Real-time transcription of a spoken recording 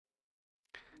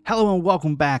Hello and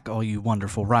welcome back, all you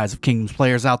wonderful Rise of Kingdoms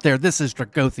players out there. This is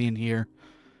Dragothien here.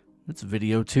 It's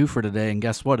video 2 for today, and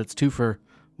guess what? It's 2 for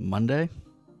Monday.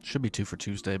 Should be 2 for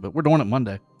Tuesday, but we're doing it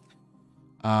Monday.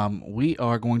 We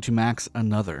are going to max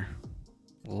another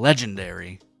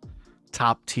legendary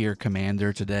top-tier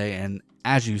commander today, and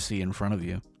as you see in front of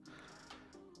you,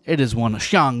 it is one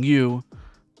Xiang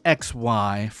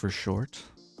XY for short.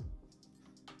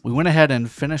 We went ahead and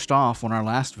finished off on our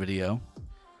last video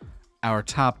our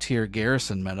top tier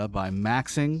garrison meta by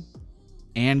maxing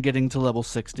and getting to level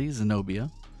 60 Zenobia.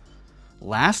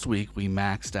 Last week we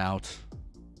maxed out,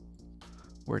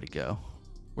 where'd he go?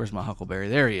 Where's my Huckleberry?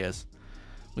 There he is.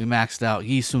 We maxed out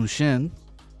Yi Sun Shin,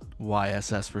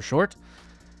 YSS for short.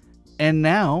 And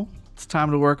now it's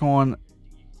time to work on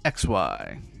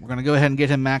XY. We're going to go ahead and get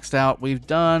him maxed out. We've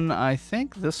done, I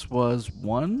think this was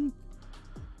one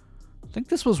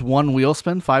wheel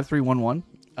spin,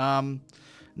 5311.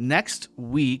 Next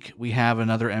week, we have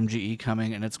another MGE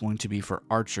coming, and it's going to be for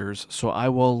archers. So I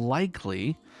will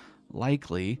likely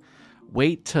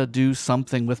wait to do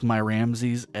something with my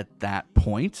Ramses at that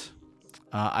point.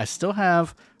 I still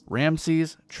have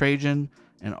Ramses, Trajan,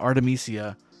 and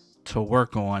Artemisia to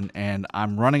work on, and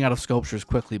I'm running out of sculptures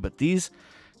quickly. But these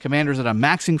commanders that I'm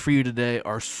maxing for you today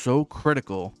are so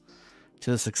critical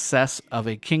to the success of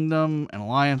a kingdom, an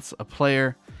alliance, a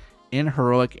player in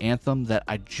Heroic Anthem that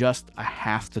I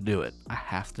have to do it.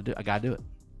 I gotta do it.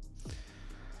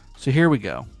 So here we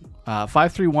go.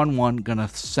 5311, gonna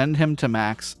send him to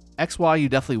max. XY you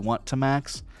definitely want to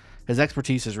max. His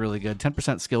expertise is really good.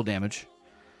 10% skill damage.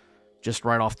 Just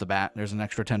right off the bat, there's an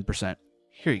extra 10%.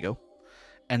 Here you go.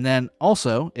 And then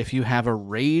also, if you have a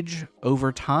rage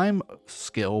over time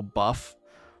skill buff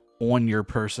on your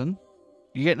person,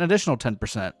 you get an additional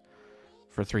 10%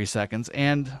 for 3 seconds.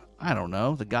 And I don't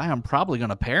know, the guy I'm probably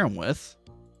going to pair him with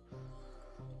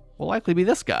will likely be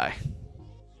this guy.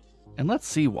 And let's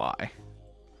see why.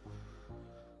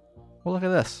 Well, look at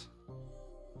this.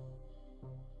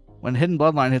 When Hidden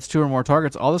Bloodline hits 2 or more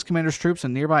targets, all this commander's troops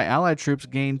and nearby allied troops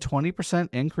gain 20%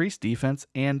 increased defense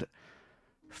and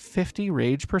 50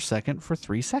 rage per second for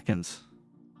 3 seconds.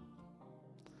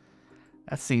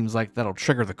 That seems like that'll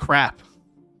trigger the crap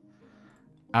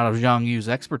out of Xiang Yu's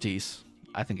expertise.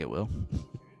 I think it will.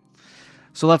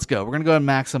 So let's go. We're going to go ahead and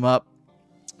max him up.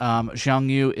 Xiang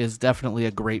Yu is definitely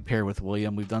a great pair with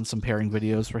William. We've done some pairing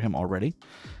videos for him already.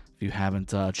 If you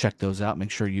haven't checked those out,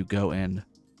 make sure you go and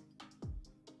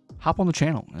hop on the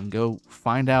channel and go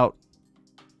find out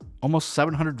almost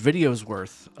 700 videos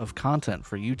worth of content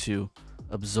for you to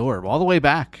absorb all the way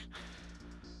back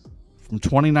from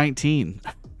 2019.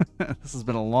 This has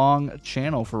been a long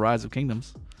channel for Rise of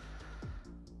Kingdoms.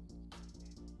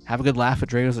 Have a good laugh at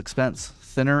Drago's expense.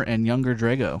 Thinner and younger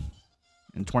Drago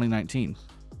in 2019.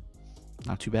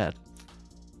 Not too bad.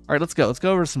 All right, let's go. Let's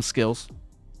go over some skills.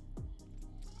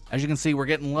 As you can see, we're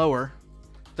getting lower.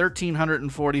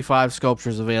 1,345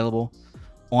 sculptures available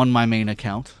on my main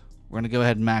account. We're going to go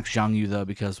ahead and max Xiang Yu, though,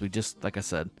 because we just, like I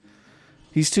said,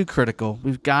 he's too critical.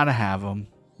 We've got to have him.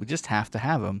 We just have to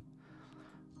have him.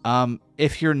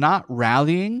 If you're not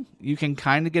rallying, you can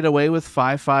kind of get away with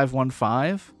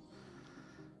 5515.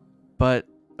 But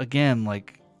again,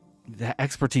 like, the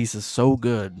expertise is so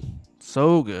good.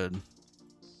 So good.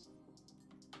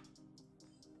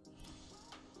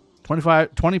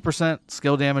 20%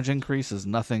 skill damage increase is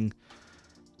nothing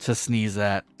to sneeze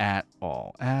at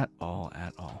all. At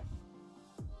all.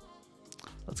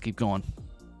 Let's keep going.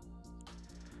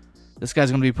 This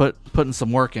guy's going to be putting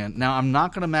some work in. Now, I'm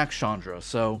not going to max Chandra,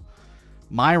 so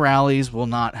my rallies will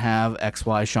not have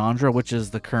XY Chandra, which is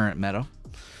the current meta.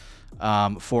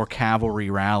 For cavalry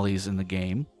rallies in the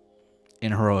game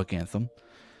in Heroic Anthem.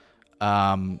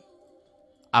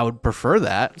 I would prefer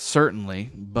that,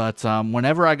 certainly, but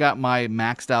whenever I got my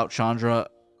maxed out Chandra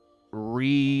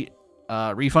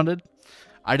refunded,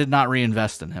 I did not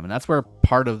reinvest in him, and that's where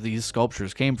part of these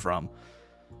sculptures came from,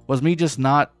 was me just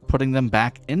not putting them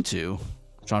back into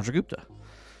Chandragupta.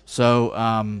 So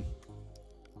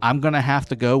I'm going to have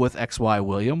to go with XY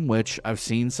William, which I've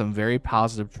seen some very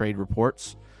positive trade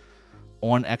reports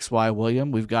on XY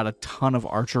William. We've got a ton of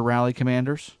archer rally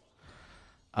commanders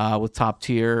with top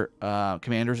tier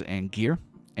commanders and gear.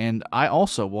 And I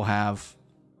also will have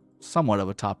somewhat of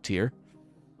a top tier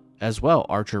as well,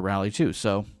 archer rally too.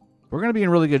 So we're going to be in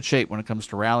really good shape when it comes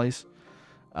to rallies.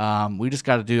 We just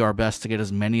got to do our best to get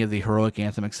as many of the Heroic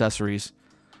Anthem accessories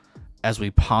as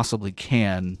we possibly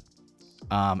can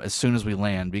as soon as we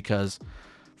land. Because,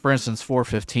 for instance,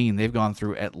 415, they've gone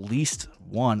through at least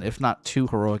 1, if not 2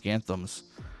 Heroic Anthems.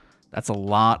 That's a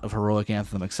lot of Heroic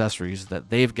Anthem accessories that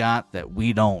they've got that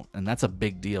we don't, and that's a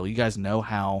big deal. You guys know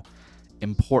how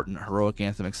important heroic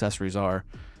anthem accessories are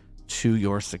to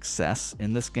your success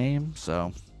in this game.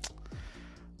 So,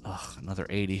 another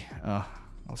 80. I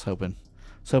was hoping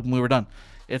we were done.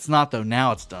 It's not though.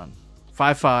 Now it's done.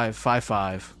 5-5,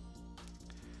 5-5,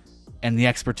 and the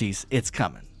expertise. It's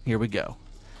coming. Here we go.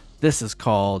 This is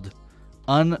called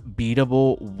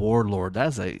Unbeatable Warlord. That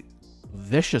is a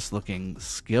vicious looking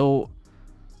skill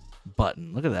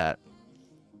button. Look at that.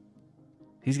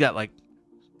 He's got like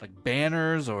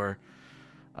banners or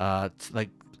like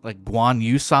Guan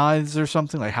Yu scythes or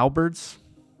something, like halberds.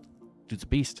 Dude's a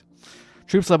beast.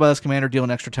 Troops led by this commander deal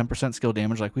an extra 10% skill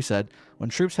damage, like we said. When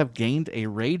troops have gained a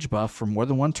rage buff for more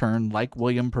than one turn, like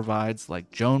William provides,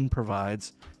 like Joan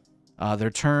provides,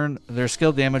 their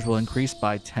skill damage will increase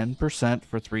by 10%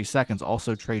 for 3 seconds.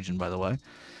 Also Trajan, by the way.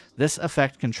 This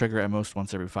effect can trigger at most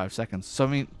once every 5 seconds. So, I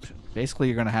mean, basically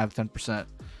you're going to have 10%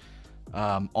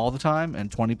 all the time and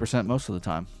 20% most of the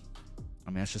time.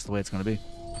 I mean, that's just the way it's going to be.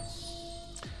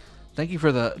 Thank you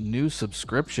for the new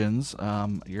subscriptions.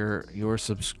 Your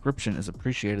subscription is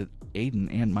appreciated, Aiden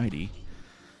and Mighty.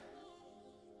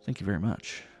 Thank you very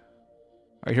much.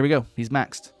 All right, here we go. He's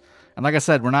maxed. And like I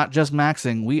said, we're not just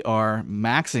maxing. We are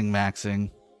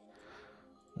maxing.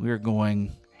 We are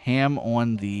going ham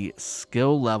on the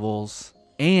skill levels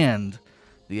and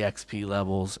the XP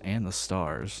levels and the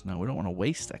stars. No, we don't want to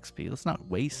waste XP. Let's not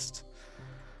waste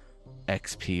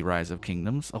XP Rise of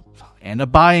Kingdoms. Oh, and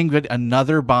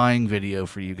another buying video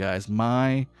for you guys.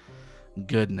 My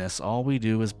goodness, all we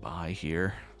do is buy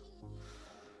here.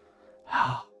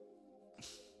 I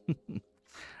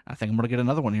think I'm going to get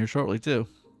another one here shortly too.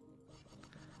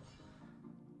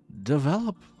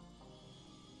 Develop.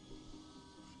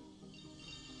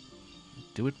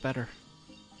 Do it better.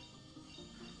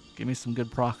 Give me some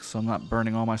good procs so I'm not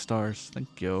burning all my stars.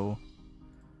 Thank you.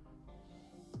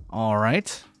 All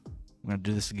right. I'm going to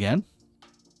do this again.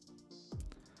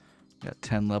 Got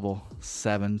 10 level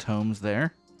 7 tomes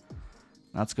there.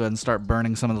 Now let's go ahead and start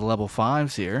burning some of the level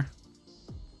 5s here.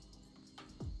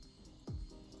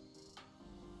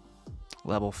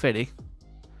 Level 50.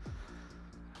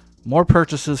 More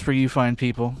purchases for you fine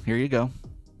people. Here you go.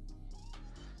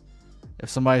 If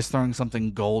somebody's throwing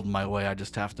something gold my way, I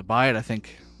just have to buy it. I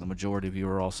think the majority of you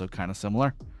are also kind of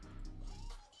similar.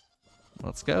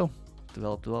 Let's go.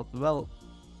 Develop.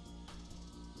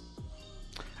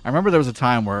 I remember there was a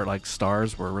time where like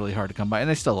stars were really hard to come by, and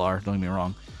they still are, don't get me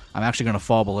wrong. I'm actually going to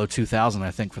fall below 2,000,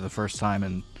 I think, for the first time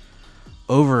in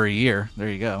over a year. There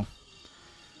you go.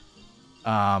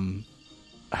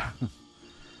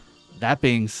 That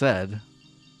being said,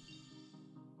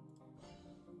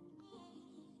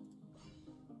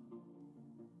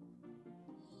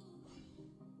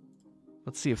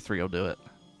 let's see if 3 will do it.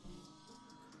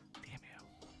 Damn you.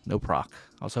 No proc.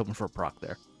 I was hoping for a proc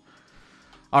there.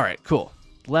 All right, cool.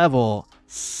 Level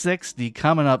 60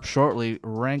 coming up shortly.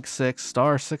 Rank 6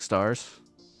 stars, 6 stars.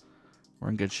 We're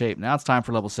in good shape. Now it's time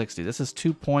for level 60. This is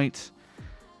I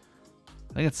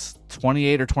think it's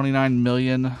 28 or 29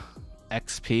 million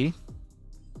XP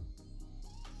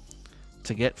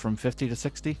to get from 50 to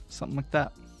 60, something like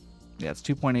that. Yeah, it's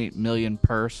 2.8 million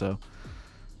per, so.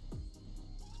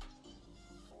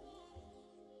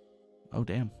 Oh,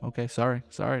 damn. Okay, sorry.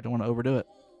 Don't want to overdo it.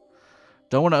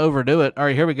 All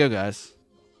right, here we go, guys.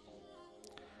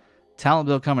 Talent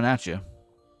build coming at you.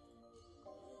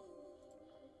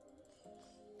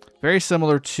 Very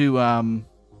similar to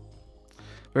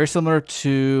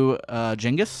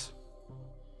Genghis.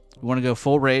 We want to go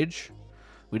full rage.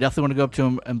 We definitely want to go up to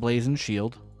him Emblazoned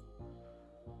Shield.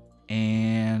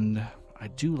 And I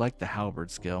do like the halberd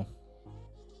skill.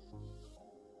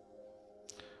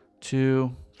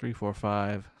 2, 3, 4,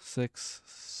 5, 6,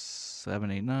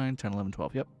 7, 8, 9, 10, 11,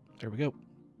 12. Yep, there we go.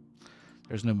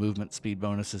 There's no movement speed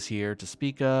bonuses here to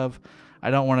speak of.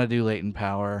 I don't want to do latent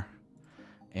power.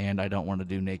 And I don't want to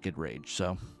do naked rage.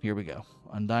 So here we go.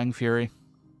 Undying Fury.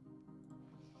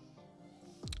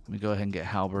 Let me go ahead and get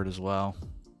halberd as well.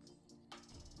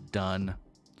 Done.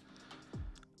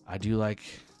 I do like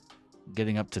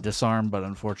getting up to disarm, but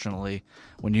unfortunately,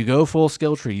 when you go full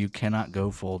skill tree, you cannot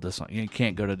go full disarm. You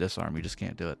can't go to disarm. You just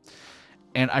can't do it.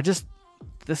 And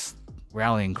this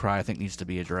rallying cry, I think, needs to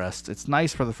be addressed. It's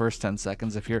nice for the first 10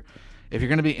 seconds. If you're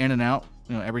going to be in and out,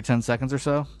 every 10 seconds or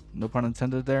so, no pun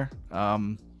intended there,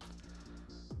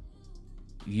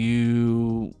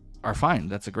 you are fine.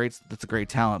 That's a great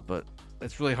talent, but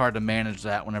it's really hard to manage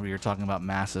that whenever you're talking about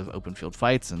massive open field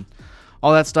fights and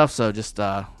all that stuff. So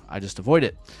I just avoid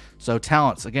it. So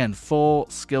talents, again, full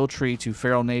skill tree to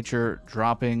feral nature,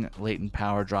 dropping latent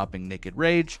power, dropping naked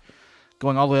rage,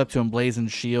 going all the way up to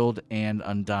Emblazoned Shield and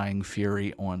Undying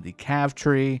Fury on the cav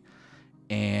tree.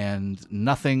 and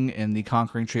nothing in the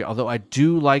Conquering Tree, although I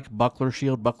do like Buckler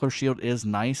Shield. Buckler Shield is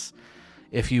nice.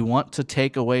 If you want to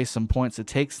take away some points, it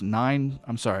takes 7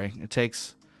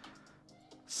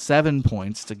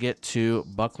 points to get to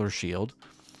Buckler Shield.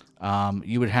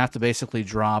 You would have to basically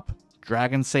drop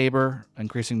Dragon Saber,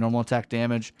 increasing normal attack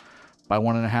damage by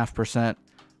 1.5%,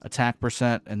 attack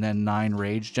percent, and then 9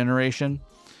 rage generation.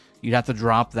 You'd have to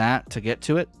drop that to get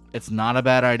to it. It's not a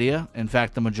bad idea. In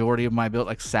fact, the majority of my build,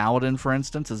 like Saladin, for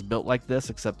instance, is built like this,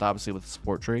 except obviously with the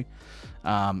support tree.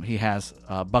 He has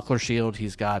Buckler Shield.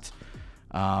 He's got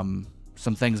some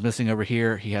things missing over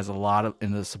here. He has a lot of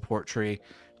in the support tree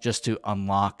just to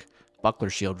unlock Buckler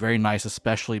Shield. Very nice,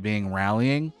 especially being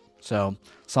rallying. So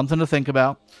something to think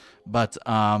about. But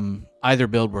either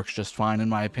build works just fine, in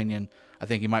my opinion. I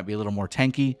think you might be a little more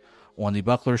tanky on the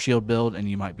Buckler Shield build, and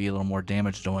you might be a little more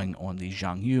damage doing on the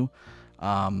Xiang Yu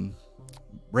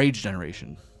rage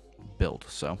generation build.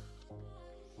 So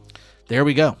there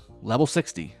we go. Level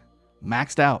 60.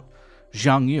 Maxed out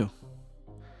Xiang Yu.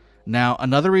 Now,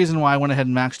 another reason why I went ahead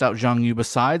and maxed out Xiang Yu,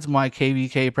 besides my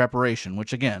KVK preparation,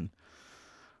 which again,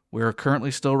 we're currently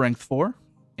still ranked 4,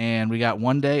 and we got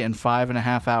 1 day and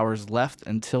 5.5 hours left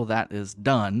until that is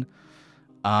done.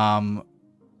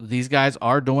 These guys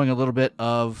are doing a little bit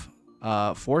of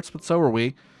forts, but so are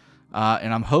we.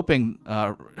 And I'm hoping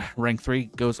rank 3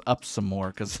 goes up some more,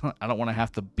 because I don't want to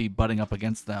have to be butting up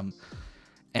against them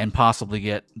and possibly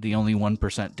get the only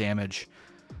 1% damage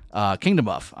kingdom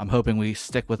buff. I'm hoping we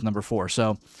stick with number 4.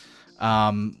 So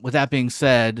with that being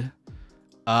said,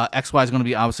 XY is going to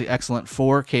be obviously excellent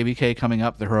for KVK coming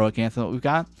up, the heroic anthem that we've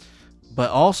got. But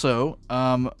also,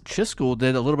 Chiscool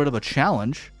did a little bit of a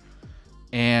challenge,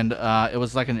 and it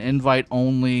was like an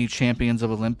invite-only Champions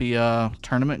of Olympia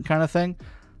tournament kind of thing.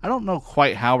 I don't know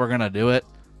quite how we're going to do it,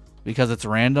 because it's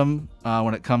random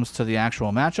when it comes to the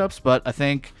actual matchups, but I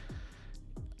think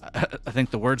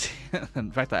the words,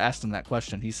 in fact, I asked him that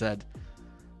question. He said,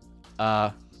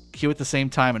 queue at the same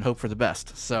time and hope for the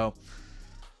best. So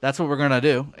that's what we're going to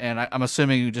do, and I'm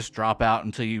assuming you just drop out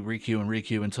until you requeue and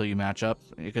requeue until you match up.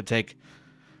 It could take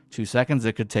 2 seconds.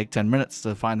 It could take 10 minutes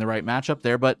to find the right matchup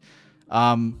there, but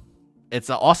it's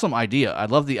an awesome idea. I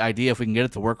love the idea if we can get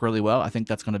it to work really well. I think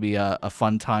that's going to be a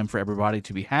fun time for everybody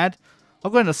to be had.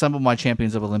 I'll go ahead and assemble my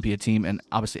Champions of Olympia team, and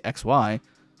obviously XY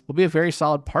will be a very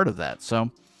solid part of that. So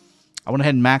I went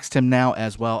ahead and maxed him now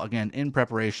as well, again, in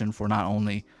preparation for not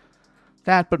only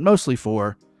that, but mostly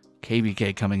for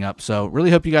KVK coming up. So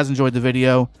really hope you guys enjoyed the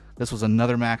video. This was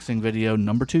another maxing video,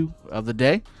 number 2 of the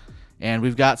day, and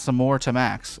we've got some more to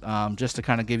max. Just to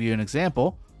kind of give you an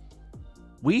example,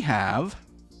 we have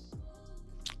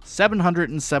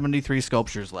 773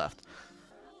 sculptures left.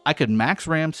 I could max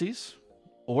Ramses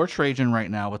or Trajan right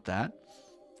now with that.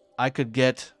 I could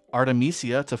get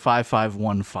Artemisia to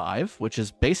 5515, which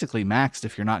is basically maxed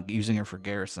if you're not using her for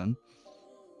garrison.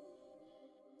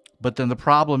 But then the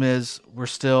problem is we're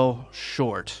still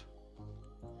short.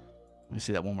 Let me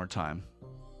see that one more time.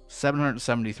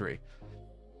 773.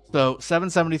 So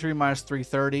 773 minus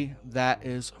 330, that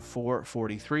is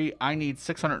 443. I need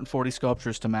 640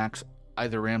 sculptures to max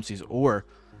either Ramses or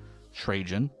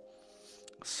Trajan.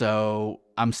 So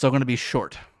I'm still going to be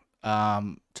short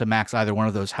to max either one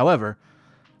of those. However,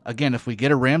 again, if we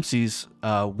get a Ramses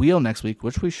wheel next week,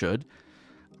 which we should,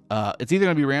 it's either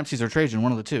going to be Ramses or Trajan,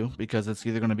 one of the two, because it's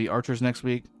either going to be archers next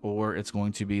week or it's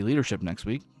going to be leadership next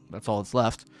week. That's all that's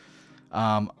left.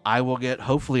 I will get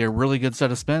hopefully a really good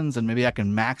set of spins, and maybe I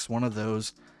can max one of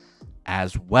those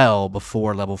as well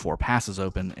before level 4 passes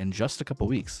open in just a couple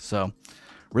weeks. So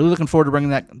really looking forward to bringing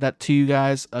that to you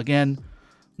guys. Again,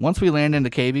 once we land into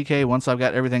KVK, once I've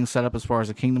got everything set up as far as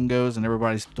the kingdom goes and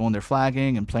everybody's doing their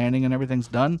flagging and planning and everything's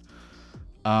done,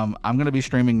 I'm going to be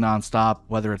streaming nonstop,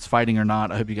 whether it's fighting or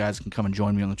not. I hope you guys can come and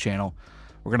join me on the channel.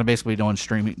 We're going to basically be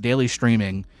doing daily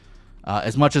streaming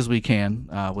as much as we can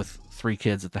with 3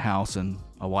 kids at the house and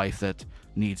a wife that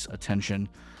needs attention,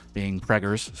 being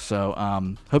preggers. So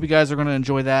hope you guys are going to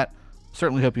enjoy that.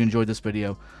 Certainly hope you enjoyed this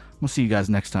video. We'll see you guys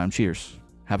next time. Cheers.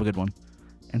 Have a good one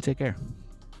and take care.